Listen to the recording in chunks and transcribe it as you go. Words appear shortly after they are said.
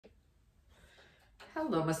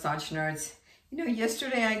Hello, massage nerds.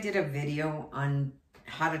 Yesterday I did a video on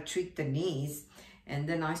how to treat the knees, and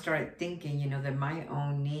then I started thinking, that my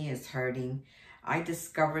own knee is hurting. I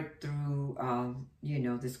discovered through,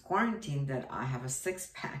 this quarantine that I have a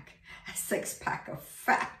six-pack of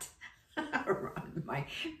fat around my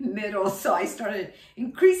middle. So I started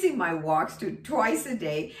increasing my walks to twice a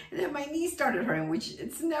day, and then my knee started hurting, which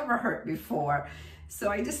it's never hurt before. So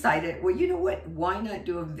I decided, well, you know what? Why not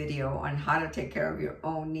do a video on how to take care of your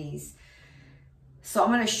own knees? So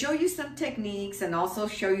I'm going to show you some techniques and also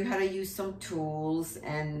show you how to use some tools.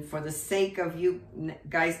 And for the sake of you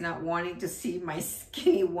guys not wanting to see my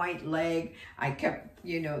skinny white leg, I kept,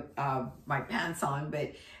 my pants on.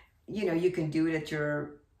 But, you can do it at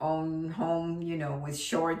your own home, with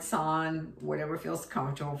shorts on, whatever feels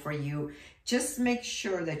comfortable for you. Just make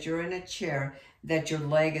sure that you're in a chair, that your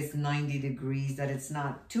leg is 90 degrees, that it's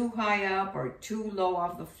not too high up or too low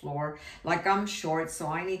off the floor. Like I'm short, so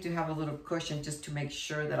I need to have a little cushion just to make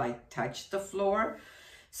sure that I touch the floor.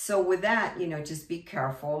 So with that, just be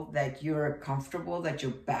careful that you're comfortable, that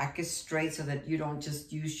your back is straight so that you don't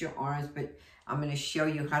just use your arms, but I'm going to show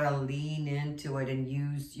you how to lean into it and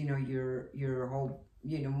use, your whole,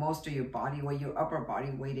 most of your body weight, your upper body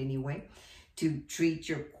weight anyway, to treat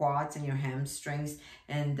your quads and your hamstrings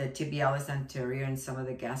and the tibialis anterior and some of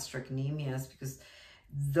the gastrocnemius, because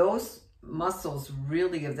those muscles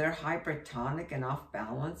really, if they're hypertonic and off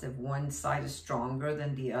balance, if one side is stronger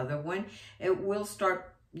than the other one, it will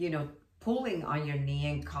start, pulling on your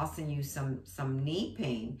knee and causing you some knee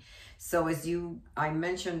pain. So as I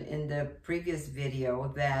mentioned in the previous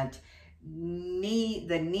video, that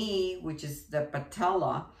the knee, which is the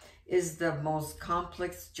patella, is the most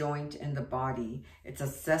complex joint in the body. It's a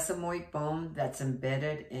sesamoid bone that's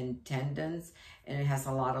embedded in tendons, and it has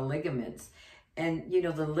a lot of ligaments. And,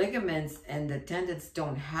 the ligaments and the tendons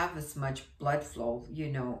don't have as much blood flow,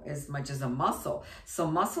 as much as a muscle. So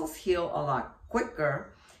muscles heal a lot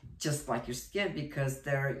quicker, just like your skin, because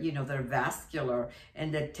they're, they're vascular,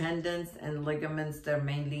 and the tendons and ligaments, they're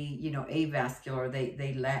mainly, avascular.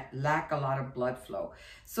 They lack a lot of blood flow.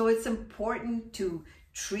 So it's important to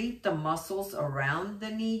treat the muscles around the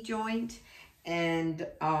knee joint. And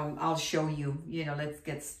I'll show you, let's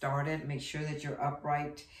get started. Make sure that you're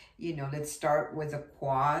upright. Let's start with the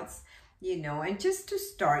quads, and just to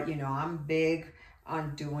start, I'm big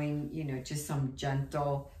on doing, just some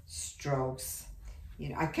gentle strokes.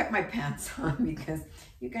 I kept my pants on because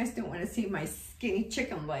you guys don't want to see my skinny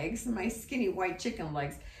chicken legs, my skinny white chicken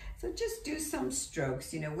legs. So just do some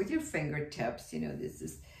strokes, with your fingertips. This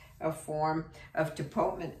is a form of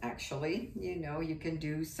deportment, actually. You can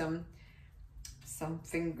do some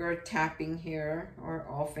finger tapping here, or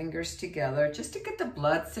all fingers together, just to get the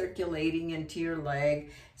blood circulating into your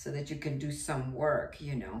leg so that you can do some work,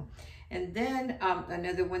 And then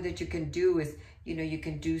another one that you can do is, you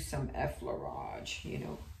can do some effleurage,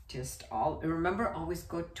 remember, always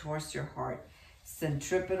go towards your heart.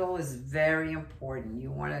 Centripetal is very important. You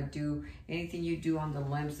want to do anything you do on the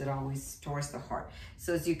limbs, that always towards the heart.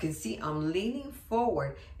 So as you can see, I'm leaning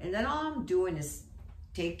forward, and then all I'm doing is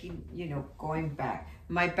taking, going back.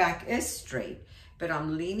 My back is straight, but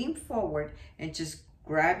I'm leaning forward and just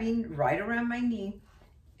grabbing right around my knee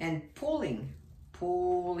and pulling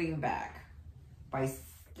back by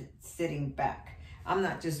sitting back. I'm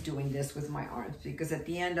not just doing this with my arms, because at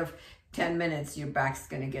the end of 10 minutes, your back's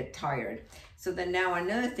going to get tired. So then now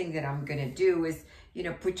another thing that I'm going to do is,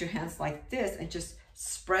 put your hands like this and just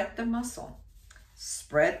spread the muscle.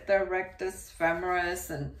 Spread the rectus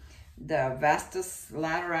femoris and the vastus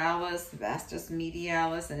lateralis, vastus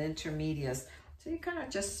medialis, and intermedius. So you're kind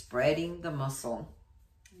of just spreading the muscle,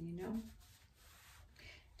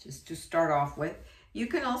 just to start off with. You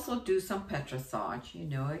can also do some petrissage,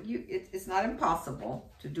 it's not impossible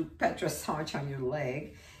to do petrissage on your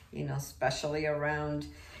leg, especially around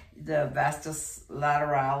the vastus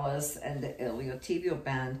lateralis and the iliotibial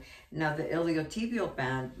band. Now the iliotibial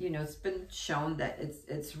band, it's been shown that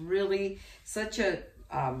it's really such a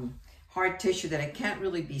hard tissue that it can't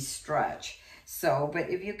really be stretched. So, but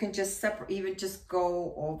if you can just even just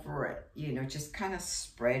go over it, just kind of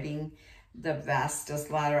spreading the vastus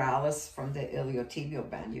lateralis from the iliotibial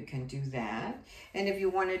band, you can do that. And if you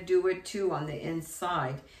want to do it too on the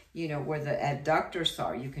inside, where the adductors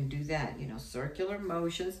are, you can do that, circular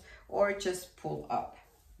motions, or just pull up,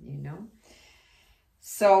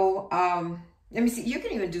 So, let me see, you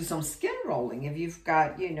can even do some skin rolling if you've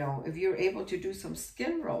got, if you're able to do some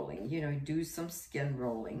skin rolling, do some skin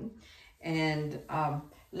rolling. And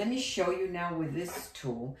let me show you now with this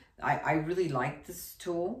tool. I really like this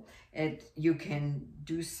tool. You can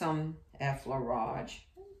do some effleurage.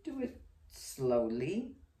 Do it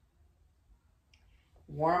slowly.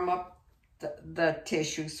 Warm up the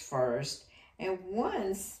tissues first. And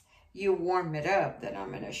once you warm it up, then I'm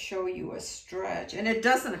going to show you a stretch. And it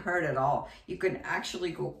doesn't hurt at all. You can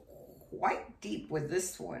actually go quite deep with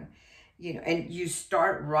this one, you know, and you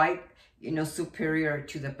start right, you know, superior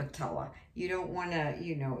to the patella. You don't want to,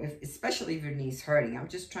 you know, especially if your knee's hurting. I'm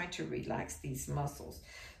just trying to relax these muscles.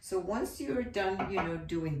 So once you're done, you know,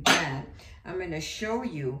 doing that, I'm going to show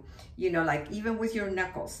you, you know, like even with your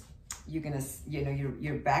knuckles, you're going to, you know,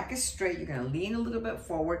 your back is straight. You're going to lean a little bit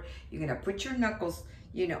forward. You're going to put your knuckles,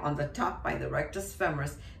 you know, on the top by the rectus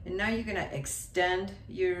femoris. And now you're going to extend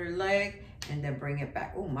your leg and then bring it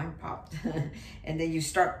back. Oh, mine popped. And then you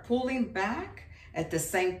start pulling back at the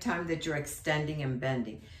same time that you're extending and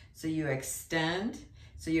bending. So you extend,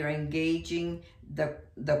 so you're engaging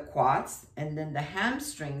the quads, and then the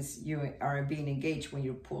hamstrings, you are being engaged when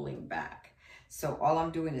you're pulling back. So all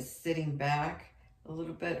I'm doing is sitting back a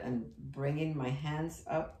little bit and bringing my hands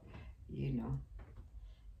up, you know,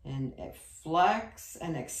 and flex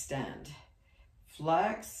and extend,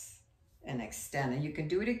 flex and extend. And you can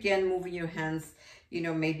do it again, moving your hands, you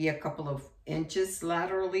know, maybe a couple of inches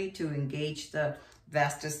laterally to engage the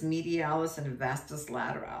vastus medialis and vastus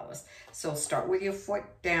lateralis. So start with your foot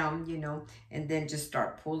down, you know, and then just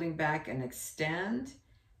start pulling back and extend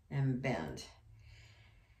and bend.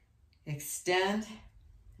 Extend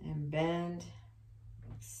and bend,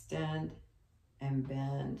 extend and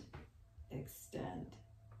bend, extend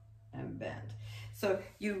and bend. So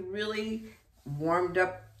you really warmed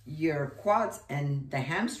up your quads and the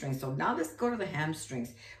hamstrings. So now let's go to the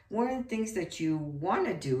hamstrings. One of the things that you want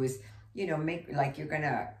to do is, you know, make like you're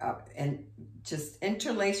gonna and just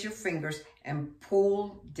interlace your fingers and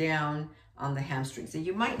pull down on the hamstrings. And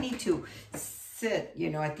you might need to sit, you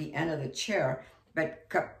know, at the end of the chair, but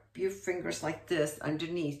cup your fingers like this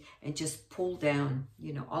underneath and just pull down.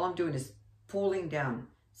 You know, all I'm doing is pulling down,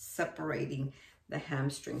 separating the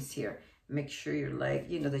hamstrings here. Make sure your leg,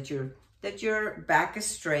 you know, that your back is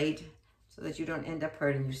straight so that you don't end up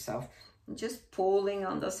hurting yourself. And just pulling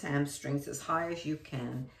on those hamstrings as high as you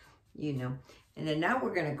can, you know. And then now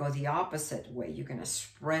we're going to go the opposite way. You're going to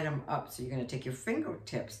spread them up. So you're going to take your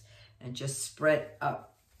fingertips and just spread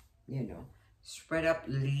up, you know, spread up,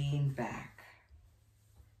 lean back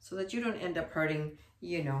so that you don't end up hurting,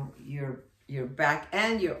 you know, your back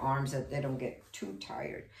and your arms, that they don't get too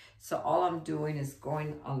tired. So all I'm doing is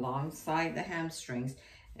going alongside the hamstrings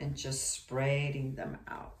and just spreading them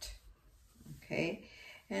out. Okay.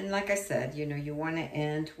 And like I said, you know, you want to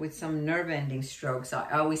end with some nerve ending strokes.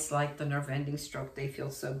 I always like the nerve ending stroke. They feel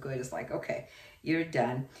so good. It's like, okay, you're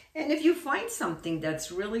done. And if you find something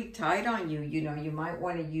that's really tight on you, you know, you might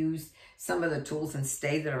want to use some of the tools and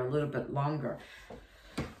stay there a little bit longer.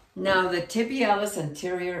 Now, the tibialis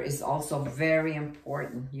anterior is also very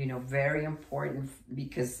important, you know, very important,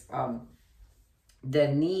 because the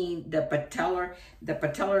knee, the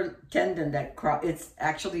patellar tendon that it's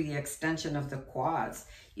actually the extension of the quads,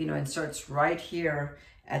 you know, inserts right here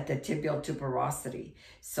at the tibial tuberosity.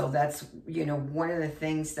 So that's, you know, one of the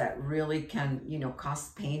things that really can, you know, cause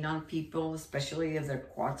pain on people, especially if their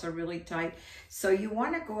quads are really tight. So you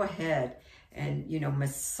want to go ahead and, you know,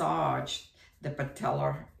 massage the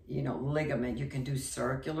patellar, you know, ligament. You can do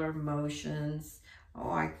circular motions.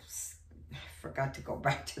 Oh, I forgot to go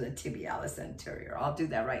back to the tibialis anterior. I'll do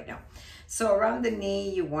that right now. So around the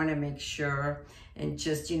knee, you want to make sure and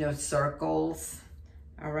just, you know, circles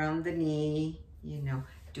around the knee, you know,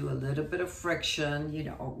 do a little bit of friction, you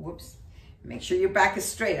know. Oh, whoops. Make sure your back is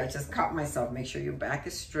straight. I just caught myself. Make sure your back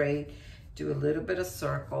is straight. Do a little bit of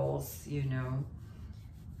circles, you know.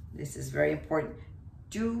 This is very important.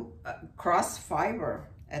 Do cross fiber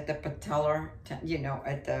at the patellar, you know,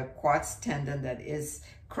 at the quads tendon that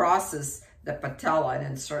crosses the patella and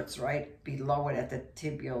inserts right below it at the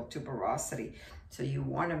tibial tuberosity. So you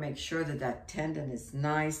want to make sure that that tendon is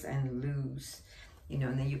nice and loose, you know,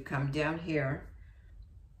 and then you come down here,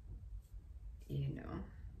 you know,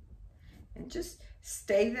 and just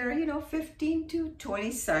stay there, you know, 15 to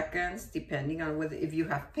 20 seconds, depending on whether, if you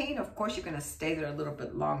have pain, of course, you're going to stay there a little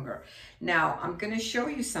bit longer. Now, I'm going to show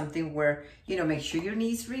you something where, you know, make sure your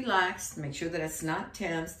knee's relaxed, make sure that it's not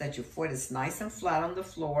tense, that your foot is nice and flat on the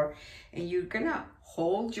floor, and you're going to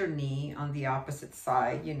hold your knee on the opposite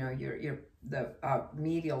side, you know, the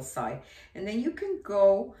medial side, and then you can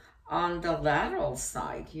go on the lateral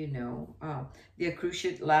side, you know, the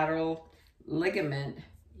cruciate lateral ligament,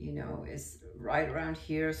 you know, is right around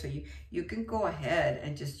here. So you can go ahead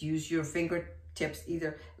and just use your fingertips,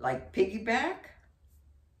 either like piggyback,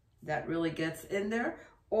 that really gets in there,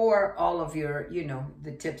 or all of your, you know,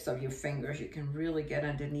 the tips of your fingers. You can really get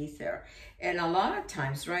underneath there. And a lot of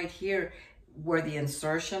times right here, where the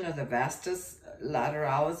insertion of the vastus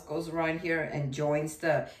lateralis goes around here and joins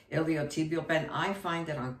the iliotibial band, I find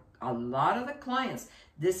that on a lot of the clients,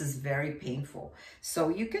 this is very painful. So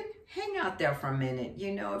you can hang out there for a minute.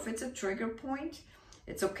 You know, if it's a trigger point,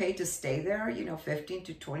 it's okay to stay there, you know, 15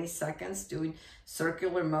 to 20 seconds doing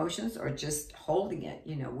circular motions or just holding it.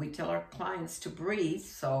 You know, we tell our clients to breathe.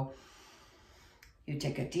 So you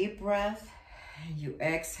take a deep breath, you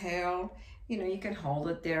exhale, you know, you can hold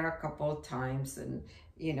it there a couple of times and,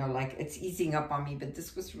 you know, like it's easing up on me, but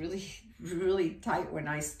this was really, really tight when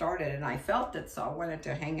I started and I felt it. So I wanted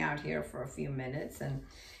to hang out here for a few minutes and,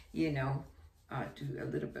 you know, do a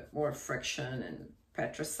little bit more friction and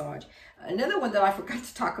petrissage. Another one that I forgot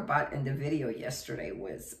to talk about in the video yesterday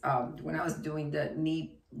was when I was doing the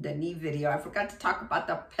knee video, I forgot to talk about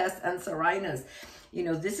the pes anserinus. You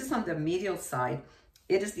know, this is on the medial side.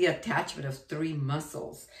 It is the attachment of three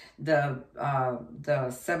muscles, the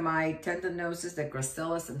semitendinosus, the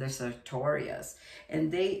gracilis, and the sartorius.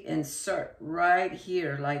 And they insert right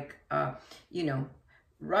here, like, you know,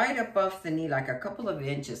 right above the knee, like a couple of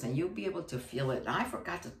inches, and you'll be able to feel it. And I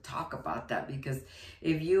forgot to talk about that because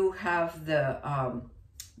if you have the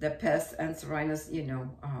pes anserinus, you know,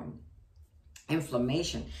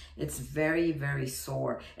 inflammation, it's very, very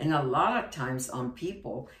sore. And a lot of times on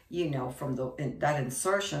people, you know, from that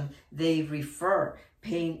insertion, they refer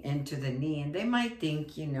pain into the knee, and they might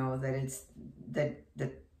think, you know, that it's the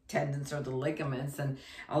tendons or the ligaments, and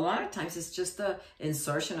a lot of times it's just the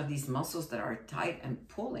insertion of these muscles that are tight and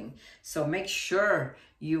pulling. So make sure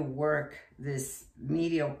you work this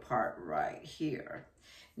medial part right here.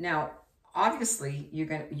 Now, obviously,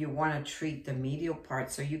 you want to treat the medial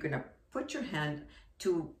part, so you're gonna put your hand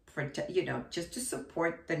to protect, you know, just to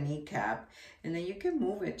support the kneecap, and then you can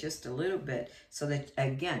move it just a little bit so that,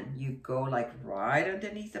 again, you go like right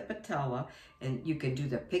underneath the patella, and you can do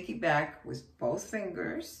the piggyback with both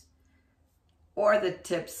fingers or the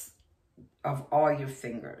tips of all your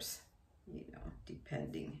fingers, you know,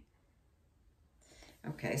 depending.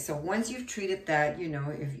 Okay, so once you've treated that, you know,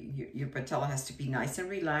 if your patella has to be nice and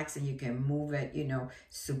relaxed, and you can move it, you know,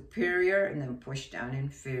 superior and then push down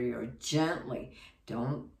inferior gently.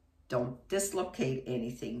 Don't dislocate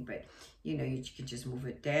anything, but, you know, you can just move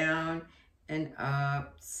it down and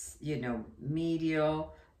up, you know,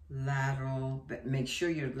 medial, lateral, but make sure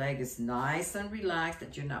your leg is nice and relaxed,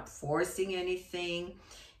 that you're not forcing anything,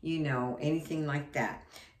 you know, anything like that.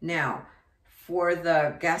 Now, for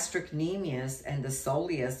the gastrocnemius and the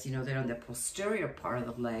soleus, you know, they're on the posterior part of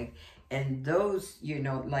the leg. And those, you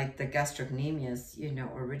know, like the gastrocnemius, you know,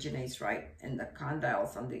 originates right in the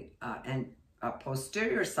condyles on the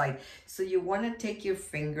posterior side. So you want to take your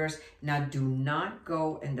fingers. Now, do not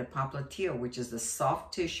go in the popliteal, which is the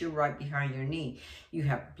soft tissue right behind your knee. You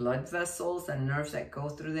have blood vessels and nerves that go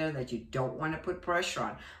through there that you don't want to put pressure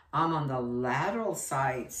on. I'm on the lateral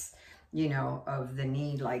sides, you know, of the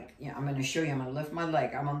knee, like, you know, I'm going to show you, I'm going to lift my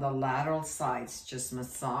leg. I'm on the lateral sides, just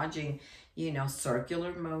massaging, you know,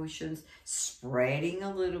 circular motions, spreading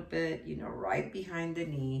a little bit, you know, right behind the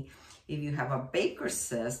knee. If you have a Baker's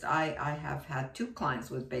cyst, I have had 2 clients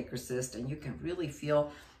with Baker's cyst, and you can really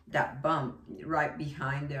feel that bump right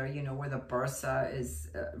behind there, you know, where the bursa is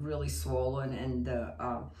really swollen, and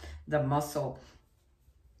the muscle,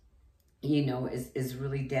 you know, is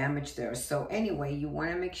really damaged there. So anyway, you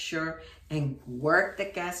want to make sure and work the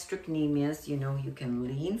gastrocnemius. You know, you can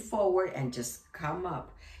lean forward and just come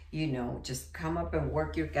up, you know, just come up and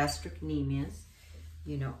work your gastrocnemius,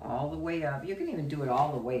 you know, all the way up. You can even do it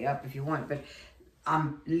all the way up if you want, but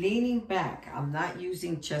I'm leaning back. I'm not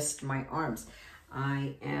using just my arms.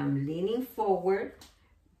 I am leaning forward,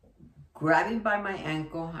 grabbing by my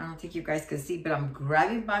ankle. I don't think you guys can see, but I'm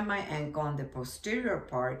grabbing by my ankle on the posterior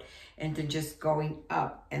part, and then just going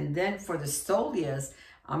up. And then for the soleus,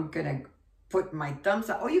 I'm gonna put my thumbs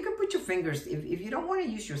out. Or you can put your fingers, if you don't want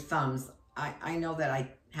to use your thumbs. I know that I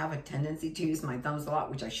have a tendency to use my thumbs a lot,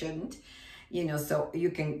 which I shouldn't, you know, so you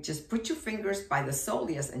can just put your fingers by the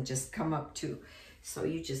soleus and just come up too. So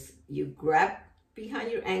you grab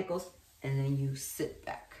behind your ankles, and then you sit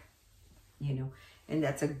back, you know. And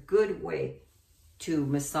that's a good way to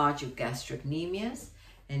massage your gastrocnemius.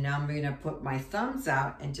 And now I'm going to put my thumbs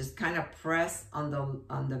out and just kind of press on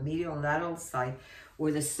the medial and lateral side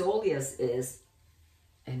where the soleus is,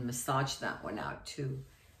 and massage that one out too.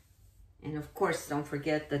 And of course, don't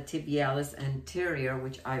forget the tibialis anterior,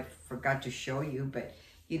 which I forgot to show you, but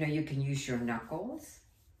you know, you can use your knuckles,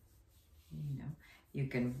 you know, You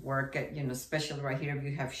can work it, you know, especially right here if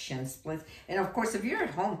you have shin splints. And of course, if you're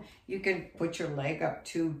at home, you can put your leg up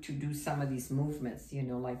too to do some of these movements, you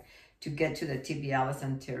know, like to get to the tibialis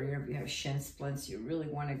anterior. If you have shin splints, you really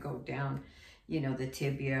want to go down, you know, the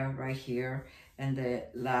tibia right here, and the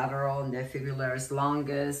lateral and the fibularis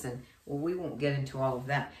longus. And well, we won't get into all of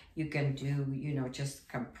that. You can do, you know, just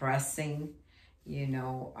compressing, you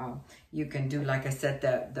know, you can do, like I said,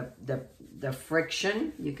 the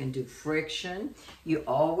friction. You can do friction. You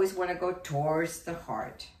always want to go towards the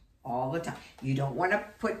heart all the time. You don't want to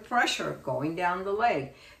put pressure going down the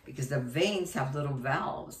leg, because the veins have little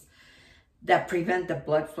valves that prevent the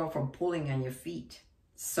blood flow from pulling on your feet.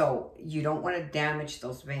 So you don't want to damage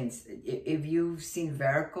those veins. If you've seen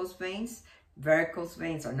varicose veins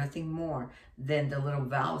are nothing more than the little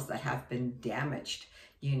valves that have been damaged,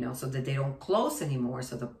 you know, so that they don't close anymore.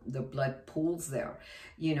 So the blood pools there,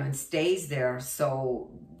 you know, and stays there.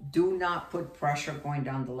 So do not put pressure going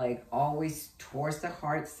down the leg, always towards the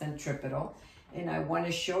heart, centripetal. And I want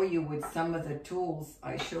to show you with some of the tools.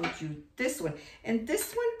 I showed you this one, and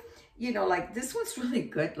this one, you know, like this one's really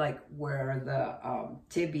good, like where the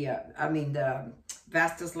the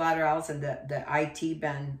vastus lateralis and the IT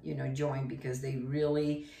band, you know, join, because they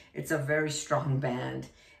really, it's a very strong band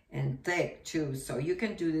and thick too. So you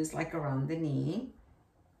can do this like around the knee.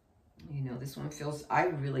 You know, this one feels, I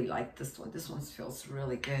really like this one. This one feels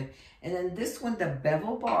really good. And then this one, the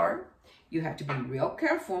bevel bar, you have to be real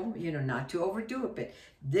careful, you know, not to overdo it, but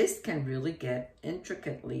this can really get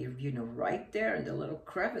intricately, you know, right there in the little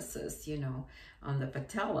crevices, you know, on the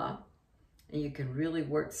patella. And you can really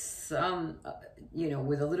work some, you know,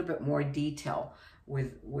 with a little bit more detail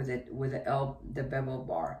with the bevel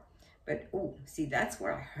bar. But, oh, see, that's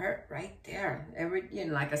where I hurt right there. You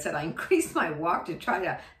know, like I said, I increased my walk to try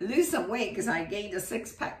to lose some weight because I gained a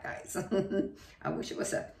six-pack, guys. I wish it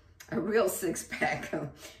was a real six-pack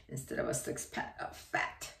instead of a six-pack of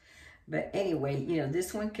fat. But anyway, you know,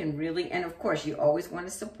 this one can really, and of course, you always want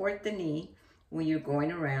to support the knee when you're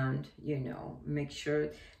going around, you know. Make sure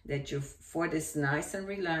that your foot is nice and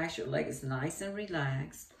relaxed, your leg is nice and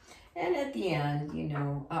relaxed. And at the end, you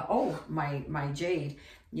know, oh, my jade,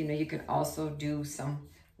 you know, you can also do some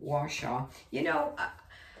wash off. You know,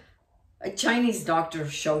 a Chinese doctor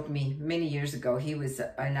showed me many years ago. He was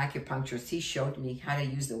an acupuncturist. He showed me how to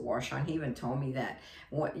use the wash on. He even told me that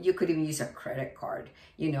you could even use a credit card.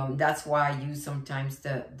 You know, that's why I use sometimes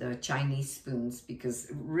the Chinese spoons, because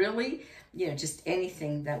really, you know, just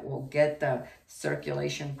anything that will get the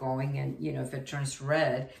circulation going. And, you know, if it turns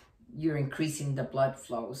red, you're increasing the blood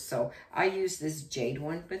flow. So I use this jade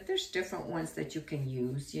one, but there's different ones that you can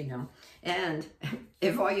use, you know. And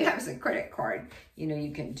if all you have is a credit card, you know,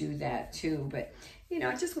 you can do that too. But, you know,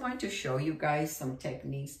 I just wanted to show you guys some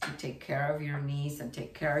techniques to take care of your knees and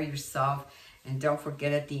take care of yourself. And don't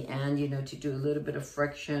forget at the end, you know, to do a little bit of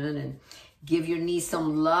friction and give your knees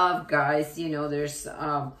some love, guys. You know, there's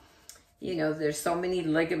so many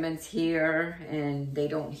ligaments here and they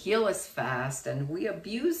don't heal as fast. And we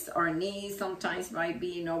abuse our knees sometimes by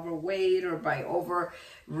being overweight or by over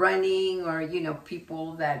running, or, you know,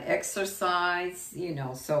 people that exercise, you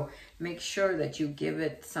know. So make sure that you give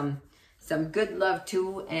it some good love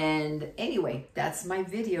too. And anyway, that's my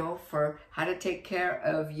video for how to take care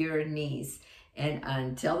of your knees. And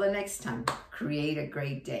until the next time, create a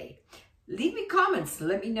great day. Leave me comments.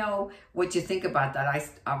 Let me know what you think about that.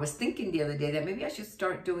 I was thinking the other day that maybe I should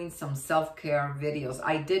start doing some self-care videos.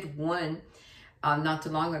 I did one not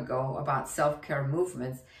too long ago about self-care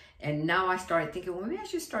movements. And now I started thinking, well, maybe I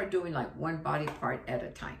should start doing like one body part at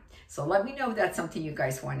a time. So let me know if that's something you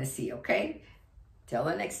guys want to see, okay? Till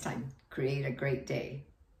the next time, create a great day.